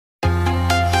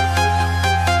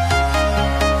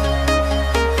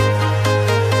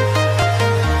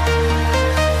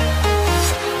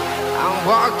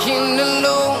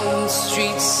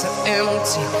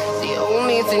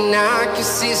thing I can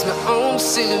see is my own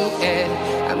silhouette.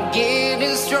 I'm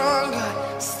getting stronger,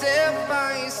 step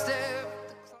by step.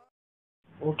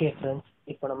 Okay friends,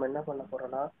 இப்போ நம்ம என்ன பண்ண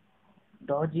போகிறோன்னா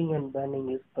dodging and banding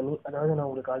use பண்ணி, அதாவது நான்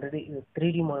உங்களுக்கு ஆல்ரெடி இது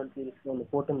 3D மாடல் சீரிஸில்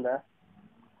ஒன்று போட்டிருந்தேன்.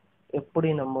 எப்படி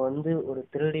நம்ம வந்து ஒரு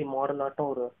 3D மாடல்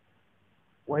ஆட்டம் ஒரு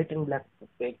white and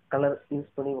black colour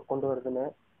use பண்ணி கொண்டு வருதுன்னு.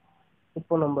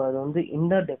 இப்போ நம்ம அதை வந்து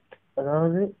இன்னர் டெப்த்,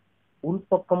 அதாவது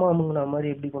உள்பக்கமாக அமுங்கின மாதிரி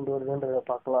எப்படி கொண்டு வருதுன்றதை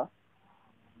பார்க்கலாம்.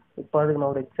 இப்போ அதுக்கு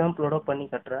நான் ஒரு எக்ஸாம்பிளோட பண்ணி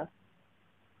கட்டுறேன்.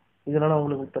 இதில் நான்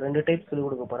உங்களுக்கு இப்போ 2 டைப் சொல்லிக்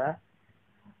கொடுக்க போகிறேன்.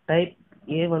 டைப்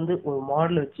ஏ வந்து ஒரு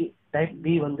மாடல் வச்சு, டைப்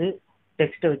பி வந்து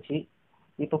டெக்ஸ்ட்டை வச்சு.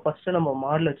 இப்போ ஃபஸ்ட்டு நம்ம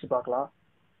மாடல் வச்சு பார்க்கலாம்.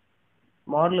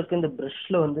 மாடலுக்கு இந்த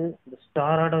ப்ரஷ்ல வந்து இந்த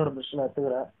ஸ்டாராட ஒரு ப்ரஷ் நான்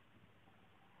எடுத்துக்கிறேன்.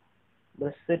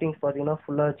 ப்ரஷ் செட்டிங்ஸ் பார்த்தீங்கன்னா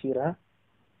ஃபுல்லாக வச்சுக்கிறேன்.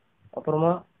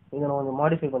 அப்புறமா இதை நான் கொஞ்சம்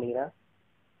மாடிஃபை பண்ணிக்கிறேன்.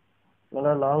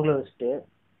 நல்லா லாங்கில் வச்சுட்டு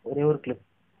ஒரே ஒரு கிளிப்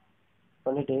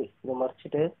பண்ணிவிட்டு இதை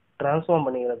மறைச்சிட்டு ட்ரான்ஸ்ஃபார்ம்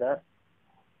பண்ணிக்கிறத.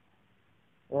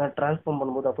 ஏன்னா ட்ரான்ஸ்ஃபார்ம்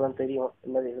பண்ணும்போது அப்போ தான் தெரியும்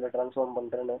என்னது இதில் ட்ரான்ஸ்ஃபார்ம்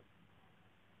பண்ணுறேன்னு.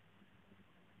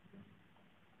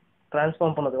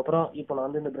 ட்ரான்ஸ்ஃபார்ம் பண்ணதுக்கப்புறம் இப்போ நான்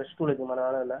வந்து இந்த ப்ரஷ் டூல் இது மாதிரி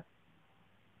வேலை இல்லை,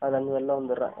 அது அங்கே வெளில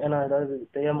வந்துடுறேன். ஏன்னா ஏதாவது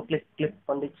தெரியாமல் கிளிக்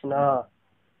பண்ணிச்சுன்னா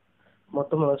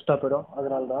மொத்தமாக வேஸ்ட்டாக போயிடும்.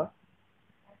 அதனால தான்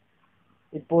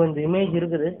இப்போ இந்த இமேஜ்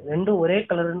இருக்குது, ரெண்டும் ஒரே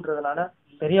கலருன்றதுனால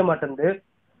தெரிய மாட்டேங்குது.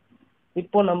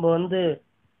 இப்போ நம்ம வந்து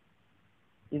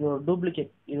இது ஒரு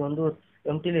டூப்ளிகேட், இது வந்து ஒரு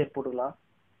எம்டி லேயர் போட்டுக்கலாம்.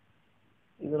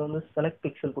 இதில் வந்து செலக்ட்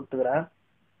பிக்சல் கொடுத்துக்கிறேன்.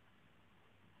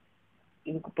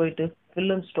 இதுக்கு போயிட்டு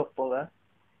ஃபில் அண்ட் ஸ்ட்ரோக் போங்க.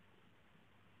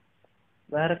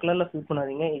 வேறு கலரில் ஃபில்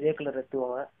பண்ணாதீங்க, இதே கலர்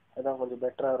எடுத்துக்கோங்க, அதுதான் கொஞ்சம்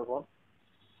பெட்டராக இருக்கும்.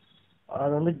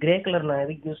 அது வந்து கிரே கலர் நான்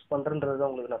எதுக்கு யூஸ் பண்ணுறேன்றது தான்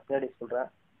உங்களுக்கு நான் பின்னாடி சொல்கிறேன்.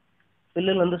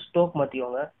 ஃபில்லில் வந்து ஸ்ட்ரோக்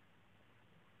மாற்றிக்கோங்க.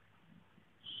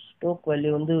 ஸ்ட்ரோக்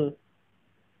வேல்யூ வந்து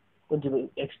கொஞ்சம்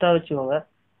எக்ஸ்ட்ரா வச்சுக்கோங்க.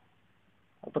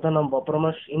 அப்போ தான் நம்ம அப்புறமா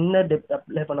இன்னர் டெப்த்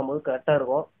அப்ளை பண்ணும்போது கரெக்டாக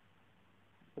இருக்கும்.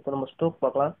 இப்போ நம்ம ஸ்ட்ரோக்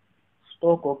பார்க்கலாம்.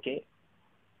 Stroke okay.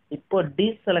 இப்போ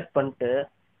டீசெலக்ட் பண்ணிட்டு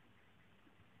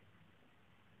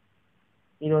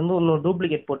இது வந்து இன்னும்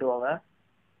டூப்ளிகேட் போட்டுவாங்க.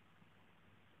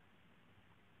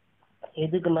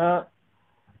 எதுக்குன்னா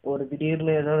ஒரு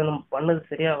திடீர்னு ஏதாவது நம்ம பண்ணது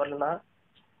சரியாக வரலன்னா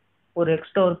ஒரு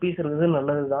எக்ஸ்ட்ரா ஒரு பீஸ் இருக்குது,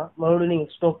 நல்லது தான். மறுபடியும்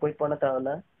நீங்கள் ஸ்ட்ரோக் போய் பண்ண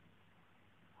தேவையில்ல.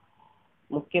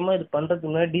 முக்கியமாக இது பண்ணுறதுக்கு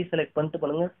முன்னாடி டீசெலக்ட் பண்ணிட்டு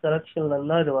பண்ணுங்கள். செலெக்ஷனில்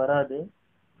இருந்தால் இது வராது.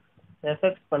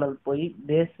 எஃபெக்ட்ஸ் பேனல் போய்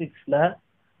பேசிக்ஸில்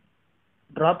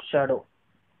ட்ராப் ஷேடோ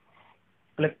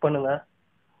கிளிக் பண்ணுங்கள்.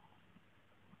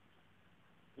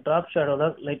 ட்ராப்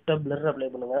ஷேடோவில் லைட்டாக பிளர் அப்ளை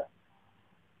பண்ணுங்கள்.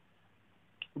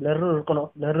 பிளர் இருக்கணும்,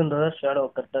 பிளர்ன்றத ஷேடோ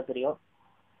கரெக்டாக தெரியும்.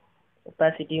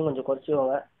 ஒப்பாசிட்டியும் கொஞ்சம்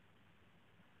குறைச்சிக்கோங்க.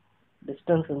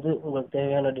 டிஸ்டன்ஸ் வந்து உங்களுக்கு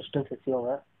தேவையான டிஸ்டன்ஸ்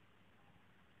வச்சுக்கோங்க.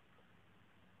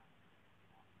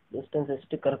 டிஸ்டன்ஸ்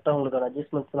வச்சுட்டு கரெக்டாக உங்களுக்கான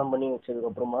அட்ஜஸ்ட்மெண்ட்ஸ்லாம் பண்ணி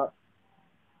வச்சதுக்கப்புறமா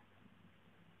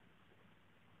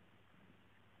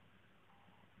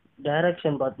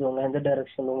டைரக்ஷன் பார்த்துக்கோங்க, எந்த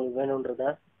டைரக்ஷன் உங்களுக்கு வேணுன்றத.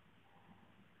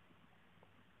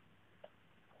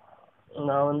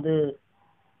 நான் வந்து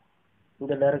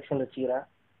இந்த டைரக்ஷன் வச்சுக்கிறேன்.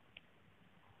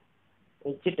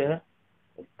 வச்சுட்டு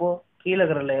இப்போ கீழே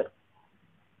இருக்கிற லேயர்,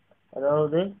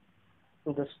 அதாவது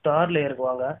இந்த ஸ்டார் லேயருக்கு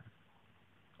வாங்க.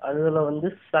 அதில் வந்து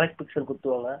செலக்ட் பிக்சல்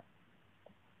கொடுத்துவாங்க.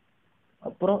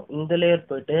 அப்புறம் இந்த லேயர்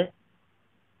போயிட்டு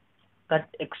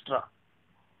கட் எக்ஸ்ட்ரா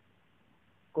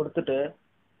கொடுத்துட்டு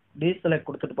டீசெலக்ட்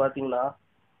கொடுத்துட்டு பார்த்தீங்கன்னா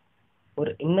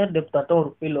ஒரு இன்னர் டெப்த் ஆட்டம் ஒரு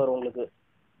ஃபீல் வரும் உங்களுக்கு.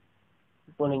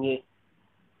 இப்போ நீங்கள்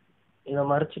இதை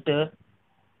மறைச்சிட்டு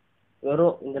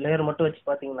வெறும் இந்த லேயர் மட்டும் வச்சு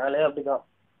பார்த்தீங்கன்னாலே அப்படிதான்.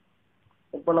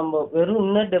 இப்போ நம்ம வெறும்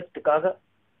இன்னர் டெப்த்துக்காக,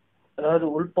 அதாவது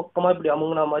உள்பக்கமாக இப்படி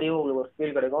அமுங்கினா மாதிரியும் உங்களுக்கு ஒரு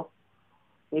ஃபீல் கிடைக்கும்.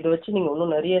 இதை வச்சு நீங்கள்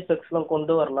இன்னும் நிறைய எஃபெக்ட்ஸ்லாம்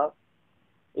கொண்டு வரலாம்.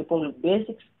 இப்போ உங்களுக்கு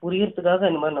பேசிக்ஸ் புரியறதுக்காக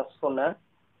இந்த மாதிரி நான் சொன்னேன்.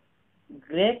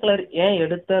 கிரே கலர் ஏன்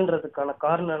எடுத்தேன்றதுக்கான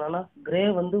காரணம் என்னன்னா, கிரே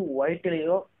வந்து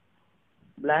ஒயிட்லேயும்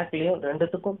பிளாக்லேயும்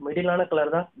ரெண்டுத்துக்கும் மிடிலான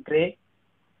கலர் தான் கிரே.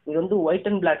 இது வந்து white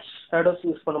and black shadows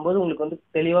use பண்ணும்போது உங்களுக்கு வந்து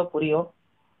தெளிவாக புரியும்.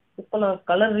 இப்போ நான்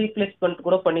கலர் ரீப்ளேஸ்மெண்ட்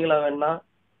கூட பண்ணிக்கலாம் வேணா,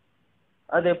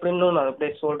 அது எப்படின்னு நான்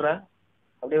அப்படியே சொல்கிறேன்.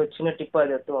 அப்படியே ஒரு சின்ன டிப்பாக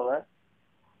அதை எடுத்துவாங்க.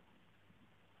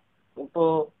 இப்போ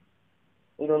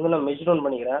இது வந்து நான் மெஷ் டவுன்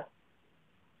பண்ணிக்கிறேன்.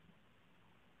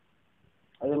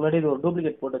 அது முன்னாடி இது ஒரு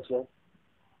டூப்ளிகேட் போட்டு வச்சு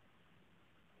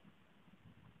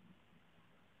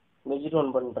மெஷ்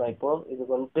டவுன் பண்ணுறேன். இப்போ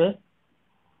இதுக்கு வந்துட்டு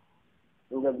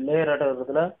இந்த லேயர்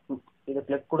ஆட்டத்தில் இதை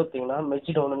கிளிக் கொடுத்தீங்கன்னா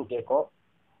மெஷ் டவுன்னு கேட்கும்.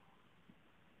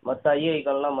 மற்ற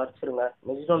ஐகான்லாம் மறைச்சிருங்க.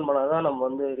 மெஷ் டவுன் பண்ணால் தான் நம்ம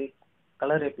வந்து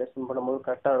கலர் ரீப்ளேஸ்மெண்ட் பண்ணும்போது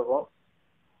கரெக்டாக இருக்கும்.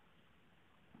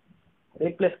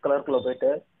 ரீப்ளேஸ் கலருக்குள்ளே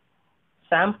போயிட்டு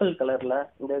சாம்பிள் கலரில்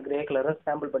இந்த கிரே கலரை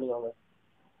சாம்பிள் பண்ணிக்கோங்க.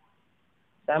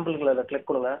 சாம்பிள் கலரில் கிளிக்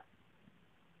கொடுங்க.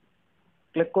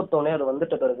 கிளிக் கொடுத்தோடனே அது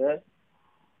வந்துட்ட பிறகு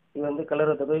இது வந்து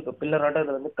கலர் எடுத்து இப்போ பில்லர் ஆட்டம்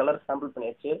இதில் வந்து கலர் சாம்பிள்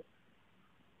பண்ணியாச்சு.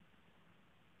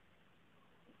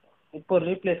 இப்போ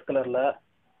ரீப்ளேஸ் கலர்ல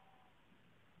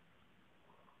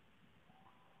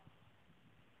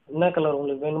என்ன கலர்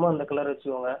உங்களுக்கு வேணுமோ அந்த கலர்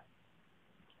வச்சுக்கோங்க.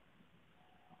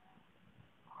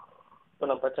 இப்போ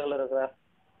நான் பச்சை கலர் இருக்கிறேன்.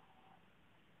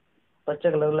 பச்சை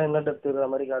கலர்ல என்ன டெப்த் இருக்கிற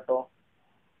மாதிரி காட்டும்.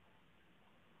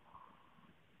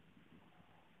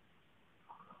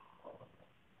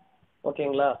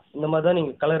 ஓகேங்களா? இந்த மாதிரி தான்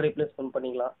நீங்கள் கலர் ரீப்ளேஸ்மெண்ட்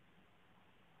பண்ணிக்கலாம்.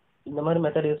 இந்த மாதிரி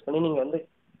மெத்தட் யூஸ் பண்ணி நீங்கள் வந்து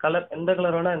கலர் எந்த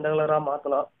கலர் வேணால் எந்த கலராக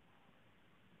மாற்றலாம்.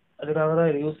 அதுக்காக தான்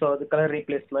இது யூஸ் ஆகுது, கலர்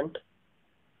ரீப்ளேஸ்மெண்ட்.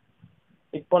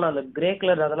 இப்போ நான் அந்த கிரே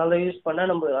கலர் அதனால யூஸ் பண்ணேன்.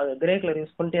 நம்ம அது கிரே கலர்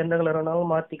யூஸ் பண்ணிட்டு எந்த கலர்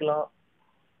வேணாலும் மாற்றிக்கலாம்.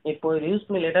 இப்போ இது யூஸ்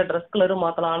பண்ணி லேட்டாக ட்ரெஸ் கலரும்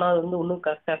மாற்றலாம். ஆனால் அது வந்து இன்னும்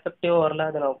கரெக்டாக எஃபெக்டிவாக வரல.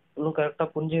 அதை நான் இன்னும் கரெக்டாக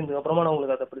புரிஞ்சுதுக்கு அப்புறமா நான்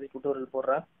உங்களுக்கு அதை பற்றி டுட்டோரியல்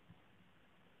போடுறேன்.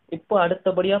 இப்போ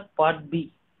அடுத்தபடியாக பார்ட் பி.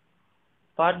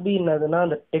 பார்ட் பி என்னதுன்னா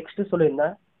அந்த டெக்ஸ்ட்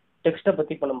சொல்லியிருந்தேன். டெக்ஸ்ட்டை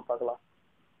பற்றி இப்போ நம்ம பார்க்கலாம்.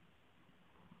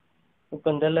 இப்போ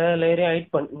இந்த எல்லா லேயரையும்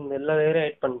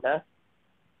ஹைட் பண்ணிட்டேன்.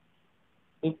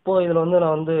 இப்போ இதில் வந்து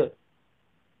நான் வந்து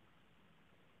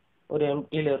ஒரு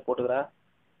எம்டி லேயர் போட்டுக்கிறேன்.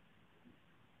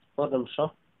 ஒரு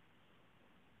நிமிஷம்.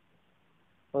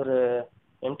 ஒரு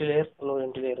எம்டி லேயர், இன்னொரு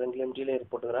எம்டி லேயர், 2 எம்டி லேயர்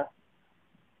போட்டுக்கிறேன்.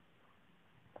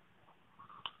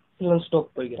 ஃபில் அண்ட்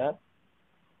ஸ்டோக் போய்க்கிறேன்.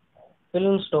 ஃபில்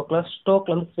அண்ட்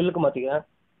ஸ்டோக்கில் வந்து ஃபில்லுக்கு மாற்றிக்கிறேன்.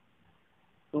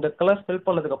 இந்த கலர் ஃபில்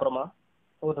பண்ணதுக்கப்புறமா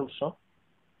ஒரு நிமிஷம்.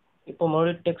 இப்போ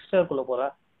மறுபடியும் டெக்ஸ்டருக்குள்ளே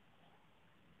போகிறேன்.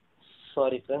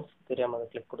 சாரி ஃப்ரெண்ட்ஸ், தெரியாமல் அதை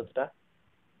கிளிக் கொடுத்துட்டேன்.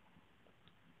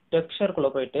 டெக்ஸ்டருக்குள்ளே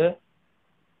போயிட்டு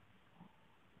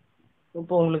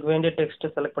இப்போ உங்களுக்கு வேண்டிய டெக்ஸ்ட்டை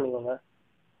செலக்ட் பண்ணிக்கோங்க.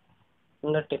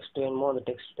 என்ன டெக்ஸ்ட் வேணுமோ அந்த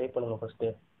டெக்ஸ்ட் டைப் பண்ணுங்க ஃபஸ்ட்டு.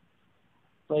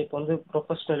 நான் இப்போ வந்து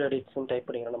ப்ரொஃபஷனல் எடிட்ஸ்னு டைப்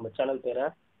பண்ணிக்கிறேன் நம்ம சேனல் பேரை.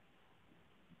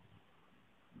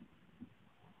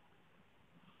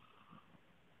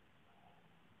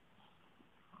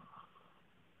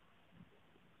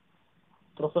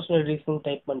 ப்ரொஃபஷனல் எடிட்ஸ்னு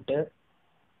டைப் பண்ணிட்டு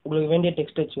உங்களுக்கு வேண்டிய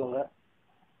டெக்ஸ்ட் வச்சுக்கோங்க.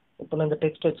 இப்போ நான் இந்த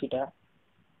டெக்ஸ்ட் வச்சுட்டேன்.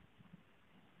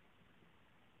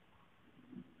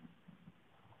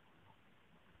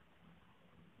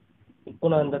 இப்போ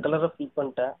நான் இந்த கலரை ஃபில்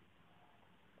பண்ணிட்டேன்.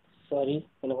 சாரி,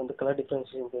 எனக்கு வந்து கலர்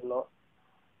டிஃப்ரென்ஷியேஷன் தெரியணும்.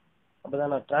 அப்போ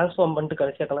தான் நான் ட்ரான்ஸ்ஃபார்ம் பண்ணிட்டு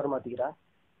கடைசியாக கலர் மாற்றிக்கிறேன்.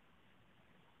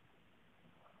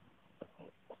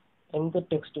 எந்த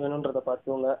டெக்ஸ்ட் வேணுன்றதை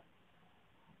பார்த்துக்கோங்க.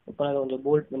 இப்போ நான் கொஞ்சம்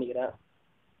போல்ட் பண்ணிக்கிறேன்.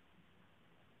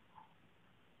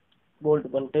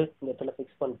 போல்ட் பண்ணிட்டு இந்த இடத்துல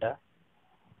ஃபிக்ஸ் பண்ணிட்டேன்.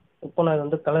 இப்போ நான்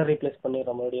வந்து கலர் ரீப்ளேஸ்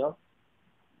பண்ணிடுறேன் மறுபடியும்.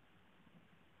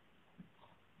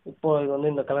 இப்போ இது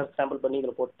வந்து இந்த கலர் சாம்பிள் பண்ணி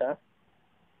இதில் போட்டேன்.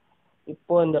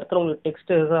 இப்போ இந்த இடத்துல உங்களுக்கு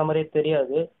டெக்ஸ்ட் இருக்கிற மாதிரியே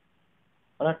தெரியாது,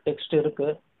 ஆனால் டெக்ஸ்ட் இருக்கு.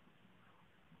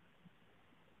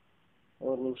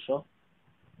 ஒரு நிமிஷம்.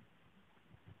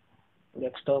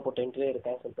 எக்ஸ்ட்ரா போட்ட என்ட்ரி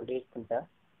கேன்சல் பண்ணி யூஸ் பண்ணிட்டேன்.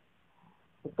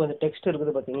 இப்போ இந்த டெக்ஸ்ட்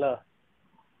இருக்குது பார்த்தீங்களா?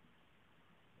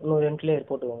 இன்னொரு எம்டி லேயர்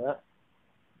போட்டுக்கோங்க.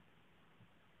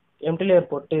 எம்டி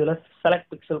லேயர் போட்டு இதில்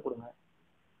செலக்ட் பிக்சல் கொடுங்க.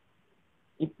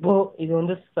 இப்போ இது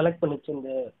வந்து செலக்ட் பண்ணிச்சு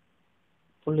இந்த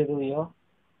ஃபுல் இதுவையும்.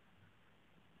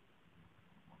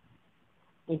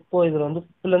 இப்போ இதில் வந்து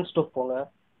ஃபில் அண்ட் ஸ்டோக் போங்க.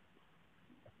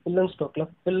 ஃபில் அண்ட் ஸ்டோக்கில்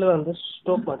ஃபில்லில் வந்து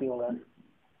ஸ்டோக் மாற்றிக்கோங்க.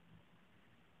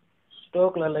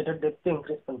 ஸ்டோக்கில் லைட்டாக டெப்த்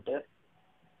இன்க்ரீஸ் பண்ணிட்டு,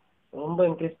 ரொம்ப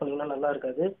இன்க்ரீஸ் பண்ணிங்கன்னா நல்லா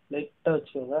இருக்காது, லைட்டாக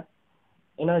வச்சுக்கோங்க.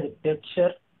 ஏன்னா அது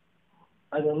டெக்ஸ்சர்,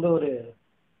 அது வந்து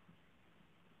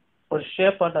ஒரு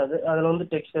ஷேப் ஆட்டாது. அதில் வந்து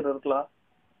டெக்ஸ்சர் இருக்கலாம்,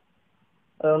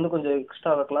 அதை வந்து கொஞ்சம்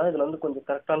எக்ஸ்ட்ரா வைக்கலாம். இதில் வந்து கொஞ்சம்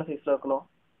கரெக்டான சைஸில் வைக்கணும்.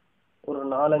 ஒரு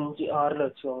 4, 5, 6ல்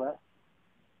வச்சுக்கோங்க.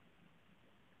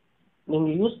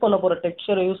 நீங்கள் யூஸ் பண்ண போகிற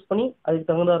டெக்ஸ்சரை யூஸ் பண்ணி அதுக்கு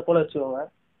தகுந்தாற் போல் வச்சுக்கோங்க.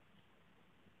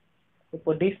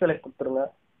 இப்போ டீசெலக்ட் கொடுத்துருங்க.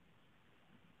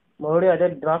 மறுபடியும் அதே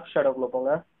ட்ராப் ஷேடோக்குள்ளே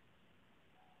போங்க.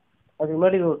 அதுக்கு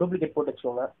முன்னாடி ஒரு டூப்ளிகேட் போட்டு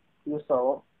வச்சுக்கோங்க, யூஸ்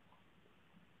ஆகும்.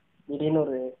 திடீர்னு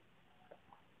ஒரு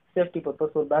சேஃப்டி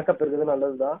பர்பஸ் ஒரு பேக்கப் இருக்குது,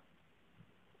 நல்லது தான்.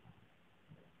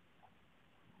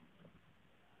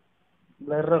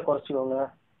 பிளர்ரை குறைச்சிக்கோங்க,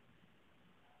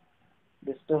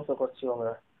 டிஸ்டன்ஸை குறைச்சிக்கோங்க.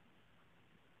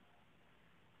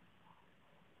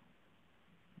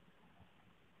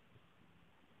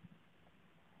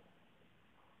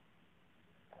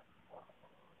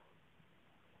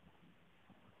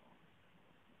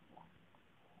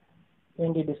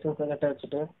 வேண்டிய டிஸ்டன்ஸை கரெக்டாக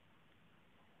வச்சுட்டு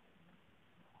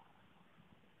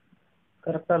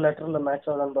கரெக்டாக லெட்டரில் மேட்ச்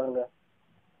ஆகுதான்னு பாருங்கள்.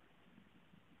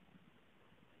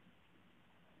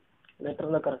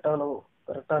 லெட்டரில்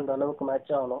கரெக்டாக அந்த அளவுக்கு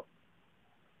மேட்ச் ஆகணும்.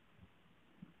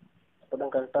 அப்போ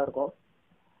தான் கரெக்டாக இருக்கும்.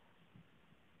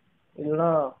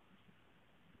 இல்லைன்னா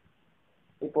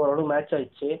இப்போ ஓரளவு மேட்ச்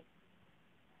ஆயிடுச்சு.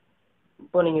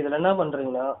 இப்போ நீங்கள் இதில் என்ன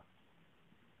பண்ணுறீங்கன்னா,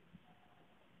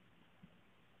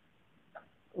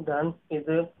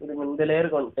 இது இந்த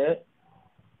லேயருக்கு வந்துட்டு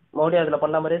மறுபடியும் அதில்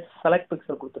பண்ண மாதிரியே செலக்ட்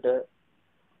பிக்சல் கொடுத்துட்டு,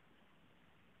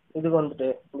 இதுக்கு வந்துட்டு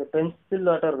இந்த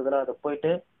பென்சில் ஆட்டம் இருக்குதுன்னா அதை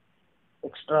போயிட்டு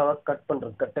எக்ஸ்ட்ராவாக கட்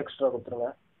பண்ணுறது, கட் எக்ஸ்ட்ரா கொடுத்துருங்க.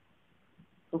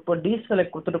 இப்போ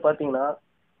டீசெலக்ட் கொடுத்துட்டு பார்த்தீங்கன்னா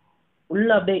உள்ள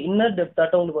அப்படியே இன்னர்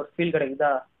டெப்த்தாட்டம் உங்களுக்கு ஒரு ஃபீல்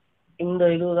கிடைக்குதா? இந்த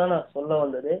இதுதான் நான் சொல்ல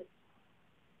வந்தது.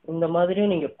 இந்த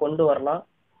மாதிரியும் நீங்கள் கொண்டு வரலாம்.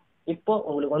 இப்போ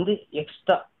உங்களுக்கு வந்து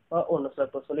எக்ஸ்ட்ரா ஒன்று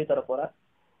இப்போ சொல்லி தர போகிறேன்.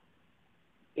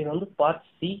 இது வந்து பார்ட்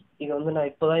சி. இது வந்து நான்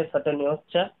இப்போ தான் சட்டன்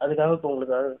யோசித்தேன், அதுக்காக இப்போ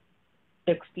உங்களுக்கு அது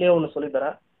டெக்ஸ்ட்லேயே ஒன்று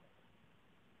சொல்லித்தரேன்.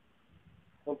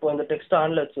 இப்போ இந்த டெக்ஸ்ட்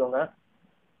ஆனில் வச்சுக்கோங்க,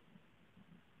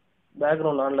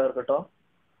 பேக்ரவுண்ட் ஆனில் இருக்கட்டும்.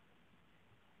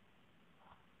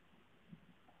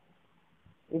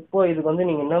 இப்போ இதுக்கு வந்து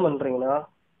நீங்கள் என்ன பண்ணுறீங்கன்னா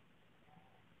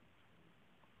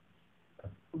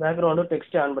பேக்ரவுண்டு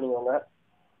டெக்ஸ்ட் ஆன் பண்ணிக்கோங்க.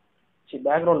 சரி,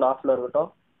 பேக்ரவுண்ட் ஆஃபில் இருக்கட்டும்.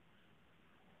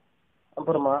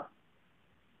 அப்புறமா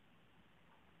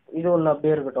இது ஒன்று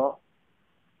அப்படியே இருக்கட்டும்.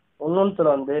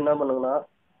 இன்னொன்றுல வந்து என்ன பண்ணுங்கன்னா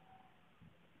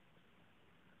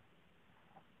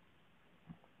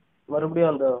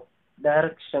மறுபடியும் அந்த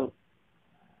டைரக்ஷன்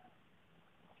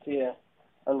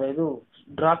அந்த இது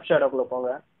ட்ராப் ஷேடோக்குள்ள போங்க.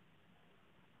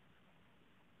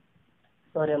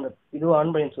 சாரி, அந்த இதுவும்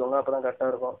ஆன் பண்ணி வச்சுக்கோங்க, அப்போ தான்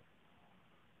கரெக்டாக இருக்கும்.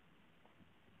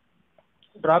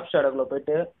 ட்ராப் ஷேடோக்குள்ள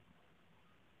போயிட்டு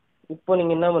இப்போ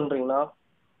நீங்கள் என்ன பண்ணுறீங்கன்னா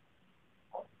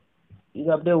இது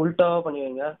அப்படியே உல்ட்டாவாக பண்ணி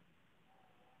வைங்க.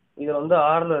 இது வந்து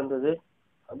 6ல் இருந்தது,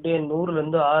 அப்படியே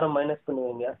 100லேருந்து 6 மைனஸ் பண்ணி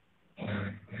வைங்க.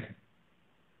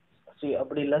 சரி,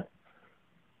 அப்படி இல்லை,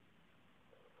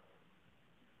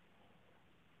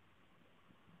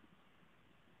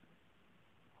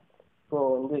 இப்போ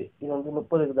வந்து இது வந்து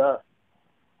 30 இருக்குதா?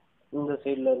 இந்த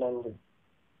சைடில் இருந்து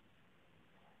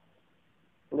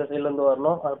இந்த சைட்லேருந்து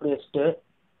வரணும். அப்படி வச்சுட்டு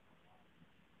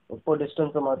இப்போ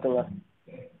டிஸ்டன்ஸை மாற்றுங்க.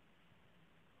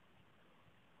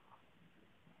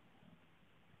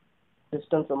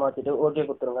 டிஸ்டன்ஸை மாற்றிட்டு ஓகே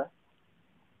கொடுத்துருங்க.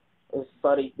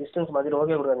 சாரி, டிஸ்டன்ஸ் மாற்றிட்டு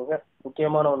ஓகே கொடுக்காதீங்க,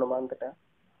 முக்கியமான ஒன்று மறந்துட்டேன்.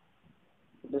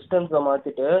 டிஸ்டன்ஸை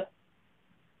மாற்றிட்டு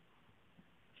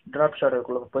ட்ராப்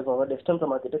ஷேடோக்குள்ள போய்க்கோங்க. டிஸ்டன்ஸை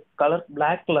மாற்றிட்டு கலர்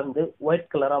பிளாக்லேருந்து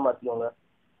ஒயிட் கலராக மாற்றிக்கோங்க.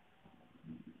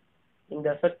 இந்த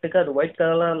எஃபெக்ட்டுக்கு அது ஒயிட்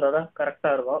கலராக இருந்தால் தான்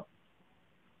கரெக்டாக இருக்கும்.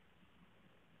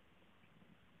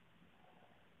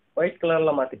 ஒயிட்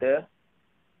கலரில் மாற்றிட்டு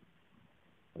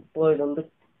இப்போ இது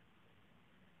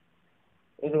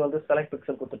வந்து செலக்ட்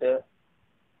பிக்சல் கொடுத்துட்டு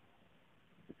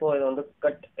இப்போ இது வந்து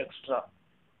கட் எக்ஸ்ட்ரா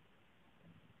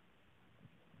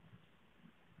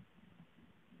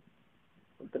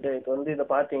கொடுத்துட்டு இது வந்து இதை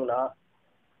பார்த்தீங்கன்னா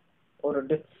ஒரு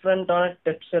டிஃப்ரெண்ட்டான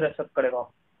டெக்ஸ்சர் எஃபெக்ட் கிடைக்கும்.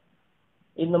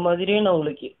 இந்த மாதிரியே நான்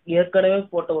உங்களுக்கு ஏற்கனவே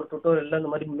போட்ட ஒரு டுட்டோரியலில்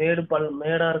இந்த மாதிரி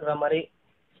மேடாக இருக்கிற மாதிரி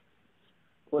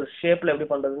ஒரு ஷேப்பில் எப்படி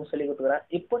பண்ணுறதுன்னு சொல்லி கொடுத்துக்கிறேன்.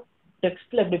 இப்போ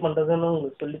டெக்ஸ்ட்டில் எப்படி பண்ணுறதுன்னு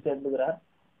உங்களுக்கு சொல்லி தெரிஞ்சுக்கிறேன்.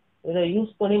 இதை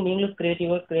யூஸ் பண்ணி நீங்களும்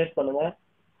க்ரியேட்டிவாக க்ரியேட் பண்ணுங்கள்.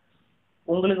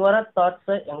 உங்களுக்கு வர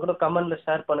தாட்ஸை எங்களோட கமெண்டில்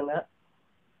ஷேர் பண்ணுங்கள்.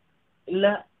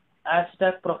 இல்லை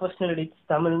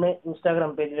 #professionaleditstamilனு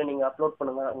இன்ஸ்டாகிராம் பேஜில் நீங்கள் அப்லோட்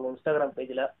பண்ணுங்கள், உங்கள் இன்ஸ்டாகிராம்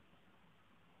பேஜில்.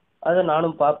 அதை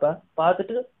நானும் பார்ப்பேன்.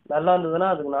 பார்த்துட்டு நல்லா இருந்ததுன்னா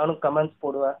அதுக்கு நானும் கமெண்ட்ஸ்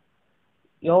போடுவேன்.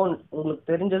 உங்களுக்கு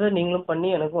தெரிஞ்சதை நீங்களும் பண்ணி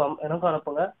எனக்கும்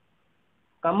அனுப்புங்க.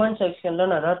 கமெண்ட் செக்ஷனில்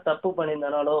நான் ஏதாவது தப்பு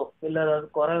பண்ணியிருந்தனாலோ இல்லை ஏதாவது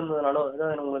குறை இருந்ததுனாலோ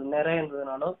ஏதாவது உங்களுக்கு நிறைய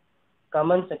இருந்ததுனாலோ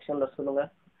கமெண்ட் செக்ஷனில் சொல்லுங்கள்.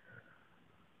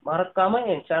 மறக்காமல்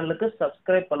என் சேனலுக்கு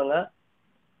சப்ஸ்கிரைப் பண்ணுங்கள்.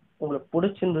 உங்களுக்கு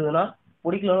பிடிச்சிருந்ததுன்னா,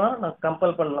 பிடிக்கலன்னா நான்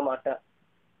கம்பல் பண்ண மாட்டேன்.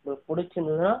 உங்களுக்கு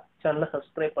பிடிச்சிருந்ததுன்னா சேனலை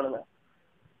சப்ஸ்கிரைப் பண்ணுங்கள்.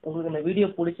 உங்களுக்கு இந்த வீடியோ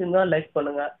பிடிச்சிருந்தா லைக்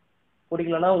பண்ணுங்கள்,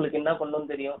 பிடிக்கலன்னா உங்களுக்கு என்ன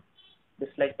பண்ணணும்னு தெரியும்,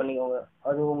 டிஸ்லைக் பண்ணிக்கோங்க.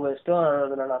 அது உங்கள் இஷ்டம்,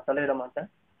 அதில் நான் தலையிட மாட்டேன்.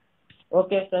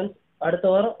 ஓகே ஃப்ரெண்ட்ஸ், அடுத்த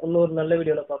வாரம் இன்னொரு நல்ல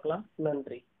வீடியோவில் பார்க்கலாம்.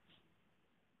 நன்றி.